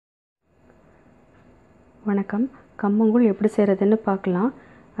வணக்கம். கம்மங்கூழ் எப்படி செய்கிறதுன்னு பார்க்கலாம்.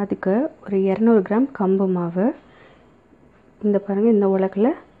 அதுக்கு ஒரு 200 கிராம் கம்பு மாவு, இந்த பாருங்கள், இந்த உலக்கில்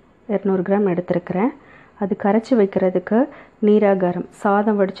 200 கிராம் எடுத்துருக்கிறேன். அது கரைச்சி வைக்கிறதுக்கு நீராகாரம்,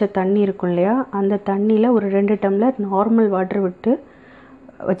 சாதம் வடித்த தண்ணி இருக்கும் இல்லையா, அந்த தண்ணியில் ஒரு 2 டம்ளர் நார்மல் வாட்டர் விட்டு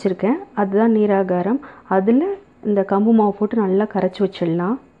வச்சுருக்கேன். அதுதான் நீராகாரம். அதில் இந்த கம்பு மாவு போட்டு நல்லா கரைச்சி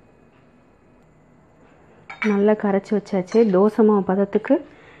வச்சிடலாம். நல்லா கரைச்சி வச்சாச்சு. தோசை மாவு பதத்துக்கு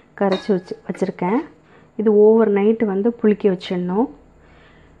கரைச்சி வச்சுருக்கேன். இது ஓவர் நைட்டு புளிக்க வச்சிடணும்.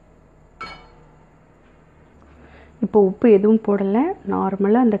 இப்போ உப்பு எதுவும் போடலை,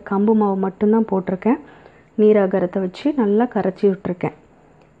 நார்மலாக அந்த கம்பு மாவு மட்டும்தான் போட்டிருக்கேன். நீராகாரத்தை வச்சு நல்லா கரைச்சி விட்டுருக்கேன்.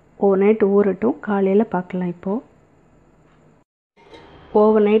 ஓவர் நைட்டு ஊறட்டும், காலையில் பார்க்கலாம். இப்போது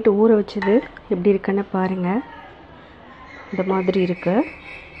ஓவர் நைட்டு ஊற வச்சது எப்படி இருக்குன்னு பாருங்கள். இந்த மாதிரி இருக்குது.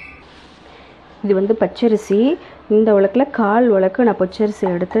 இது பச்சரிசி. இந்த உலக்கில் 1/4 உலக்கு நான் பச்சரிசி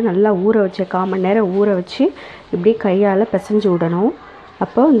எடுத்து நல்லா ஊற வச்சேன். 1/4 மணி நேரம் ஊற வச்சு இப்படி கையால் பிசைஞ்சு விடணும்.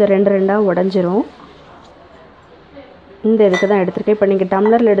 அப்போ இந்த 2 உடஞ்சிரும். இந்த இதுக்கு தான் எடுத்துருக்கேன். இப்போ நீங்கள்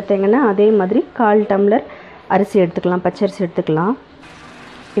டம்ளரில் எடுத்தீங்கன்னா அதே மாதிரி 1/4 டம்ளர் அரிசி எடுத்துக்கலாம், பச்சரிசி எடுத்துக்கலாம்.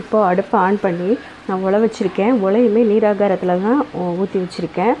 இப்போது அடுப்பை ஆன் பண்ணி நான் உலை வச்சுருக்கேன். உலையுமே நீராகாரத்தில் தான் ஊற்றி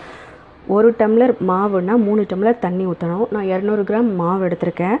வச்சுருக்கேன். 1 டம்ளர் மாவுன்னா 3 டம்ளர் தண்ணி ஊற்றணும். நான் 200 கிராம் மாவு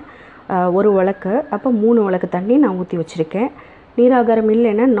எடுத்திருக்கேன், 1 உலக்கு. அப்போ 3 உலக்கு தண்ணி நான் ஊற்றி வச்சுருக்கேன். நீராகாரம்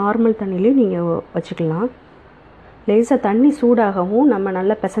இல்லைன்னா நார்மல் தண்ணிலையும் நீங்கள் வச்சுக்கலாம். லேசாக தண்ணி சூடாகவும் நம்ம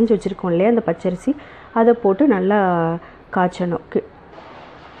நல்லா பிசைஞ்சு வச்சுருக்கோம் இல்லையா அந்த பச்சரிசி, அதை போட்டு நல்லா காய்ச்சணும்.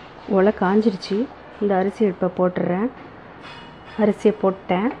 உலை காஞ்சிருச்சு. இந்த அரிசி இப்போ போட்டுடுறேன். அரிசியை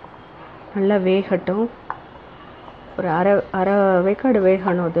போட்டேன். நல்லா வேகட்டும். ஒரு அரை வேக்காடு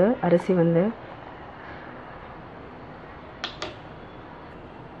வேகணும். அது அரிசி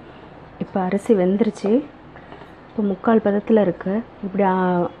இப்போ அரிசி வெந்துருச்சு. இப்போ 3/4 பதத்தில் இருக்குது. இப்படி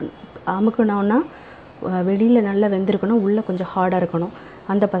அமுக்கணும்னா வெளியில் நல்லா வெந்திருக்கணும், உள்ளே கொஞ்சம் ஹார்டாக இருக்கணும்.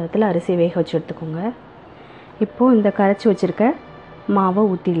 அந்த பதத்தில் அரிசி வேக வச்சு எடுத்துக்கோங்க. இப்போது இந்த கரைச்சி வச்சுருக்க மாவை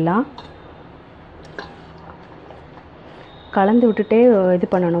ஊற்றிடலாம். கலந்து விட்டுட்டே இது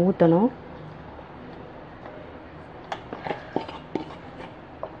பண்ணணும், ஊற்றணும்.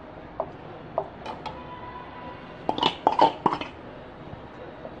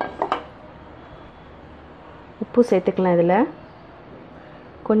 உப்பு சேர்த்துக்கலாம். இதில்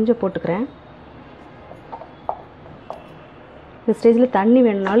கொஞ்சம் போட்டுக்கிறேன். இந்த ஸ்டேஜில் தண்ணி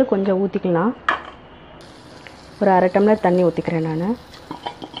வேணுனாலும் கொஞ்சம் ஊற்றிக்கலாம். ஒரு அரை டம்ளர் தண்ணி ஊற்றிக்கிறேன் நான்.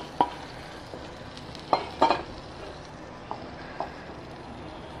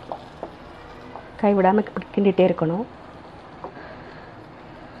 கை விடாமல் கிண்டிகிட்டே இருக்கணும்.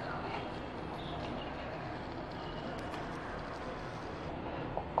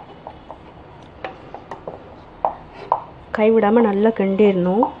 கைவிடாமல் நல்லா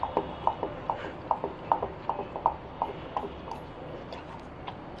கிண்டிடணும்.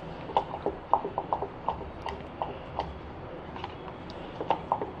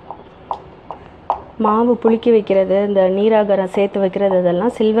 மாவு புளிக்க வைக்கிறது, இந்த நீராகாரம் சேர்த்து வைக்கிறது,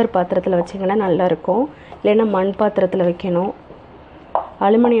 இதெல்லாம் சில்வர் பாத்திரத்தில் வச்சிங்கன்னா நல்லாயிருக்கும். இல்லைன்னா மண் பாத்திரத்தில் வைக்கணும்.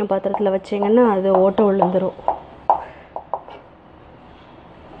 அலுமினியம் பாத்திரத்தில் வச்சிங்கன்னா அது ஓட்டை விழுந்துடும்.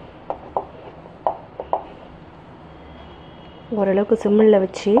 ஓரளவுக்கு சிம்மில்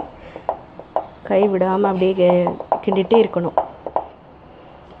வச்சு கை விடாமல் அப்படியே கிண்டிகிட்டே இருக்கணும்.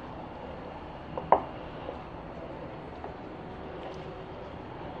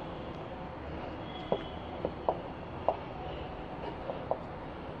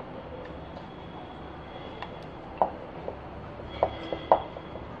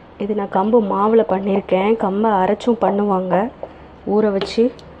 இது நான் கம்பு மாவில் பண்ணியிருக்கேன். கம்பை அரைச்சும் பண்ணுவாங்க, ஊற வச்சு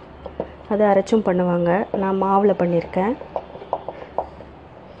அதை அரைச்சும் பண்ணுவாங்க. நான் மாவில் பண்ணியிருக்கேன்.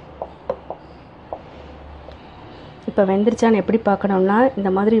 இப்போ வெந்துருச்சான்னு எப்படி பார்க்கணும்னா, இந்த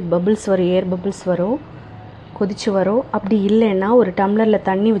மாதிரி பபிள்ஸ் வரும், ஏர் பபிள்ஸ் வரும், கொதிச்சு வரும். அப்படி இல்லைன்னா ஒரு டம்ளரில்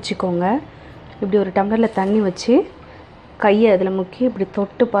தண்ணி வச்சுக்கோங்க. இப்படி ஒரு டம்ளரில் தண்ணி வச்சு கையை அதில் முக்கி இப்படி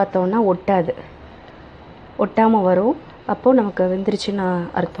தொட்டு பார்த்தோன்னா ஒட்டாமல் வரும். அப்போது நமக்கு வெந்துருச்சுன்னு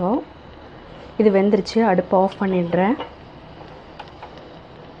அர்த்தம். இது வெந்துருச்சு. அடுப்பை ஆஃப் பண்ணிடுறேன்.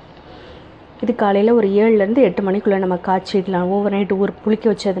 இது காலையில் ஒரு 7லேருந்து 8 மணிக்குள்ளே நம்ம காய்ச்சிடலாம். ஓவர் நைட்டு புளிக்க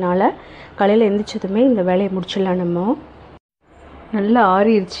வச்சதுனால காலையில் எந்திரிச்சதுமே இந்த வேலையை முடிச்சிடலாம். நம்ம நல்லா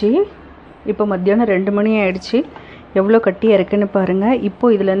ஆறிடுச்சு. இப்போ மத்தியானம் 2 மணி ஆகிடுச்சு. எவ்வளோ கட்டியாக இருக்குதுன்னு பாருங்கள்.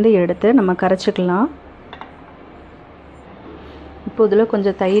 இப்போது இதிலேருந்து எடுத்து நம்ம கரைச்சிக்கலாம். இப்போ இதில்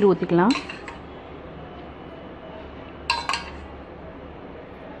கொஞ்சம் தயிர் ஊற்றிக்கலாம்.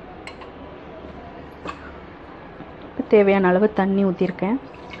 தேவையான அளவு தண்ணி ஊற்றிருக்கேன்.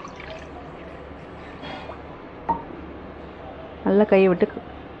 நல்லா கையை விட்டு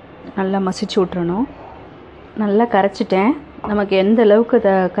நல்லா மசிச்சு விட்டுறணும். நல்லா கரைச்சிட்டேன். நமக்கு எந்த அளவுக்கு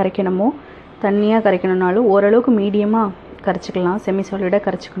கரைக்கணுமோ, தண்ணியாக கரைக்கணுன்னாலும் ஓரளவுக்கு மீடியமாக கரைச்சிக்கலாம். செமி சாலிடாக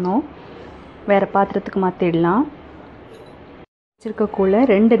கரைச்சிக்கணும். வேறு பாத்திரத்துக்கு மாற்றிடலாம். வச்சுருக்க கூழை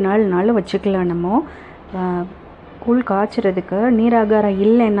 2 நாள் வச்சுக்கலாம். நம்ம கூழ் காய்ச்சறதுக்கு நீராகாரம்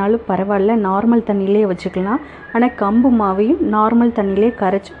இல்லைன்னாலும் பரவாயில்ல, நார்மல் தண்ணியிலே வச்சுக்கலாம். ஆனால் கம்பு மாவையும் நார்மல் தண்ணியிலே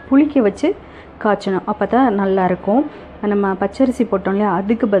கரைச்சி புளிக்க வச்சு காய்ச்சணும். அப்போ தான் நல்லாயிருக்கும். நம்ம பச்சரிசி போட்டோம் இல்லையா,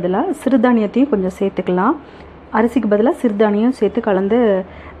 அதுக்கு பதிலாக சிறுதானியத்தையும் கொஞ்சம் சேர்த்துக்கலாம். அரிசிக்கு பதிலாக சிறுதானியம் சேர்த்து கலந்து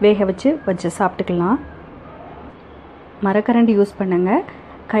வேக வச்சு சாப்பிட்டுக்கலாம். மரக்கரண்டி யூஸ் பண்ணுங்கள்,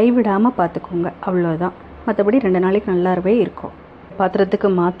 கைவிடாமல் பார்த்துக்கோங்க, அவ்வளோதான். மற்றபடி 2 நாளைக்கு நல்லாவே இருக்கும். பாத்திரத்துக்கு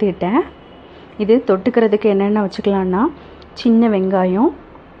மாற்றிட்டேன். இது தொட்டுக்கிறதுக்கு என்னென்ன வச்சுக்கலான்னா, சின்ன வெங்காயம்,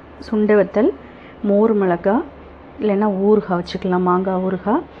 சுண்டை வத்தல், மோர் மிளகாய், இல்லைன்னா ஊறுகாய் வச்சுக்கலாம், மாங்காய்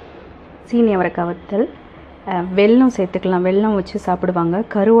ஊறுகாய், சீனி அவரைக்காய் வத்தல், வெல்லம் சேர்த்துக்கலாம். வெல்லம் வச்சு சாப்பிடுவாங்க,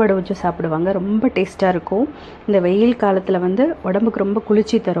 கருவாடை வச்சு சாப்பிடுவாங்க. ரொம்ப டேஸ்ட்டாக இருக்கும். இந்த வெயில் காலத்தில் உடம்புக்கு ரொம்ப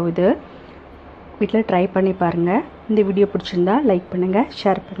குளிர்ச்சி தரும். இது வீட்டில் ட்ரை பண்ணி பாருங்கள். இந்த வீடியோ பிடிச்சிருந்தா லைக் பண்ணுங்கள்,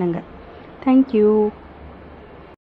 ஷேர் பண்ணுங்கள். தேங்க்யூ.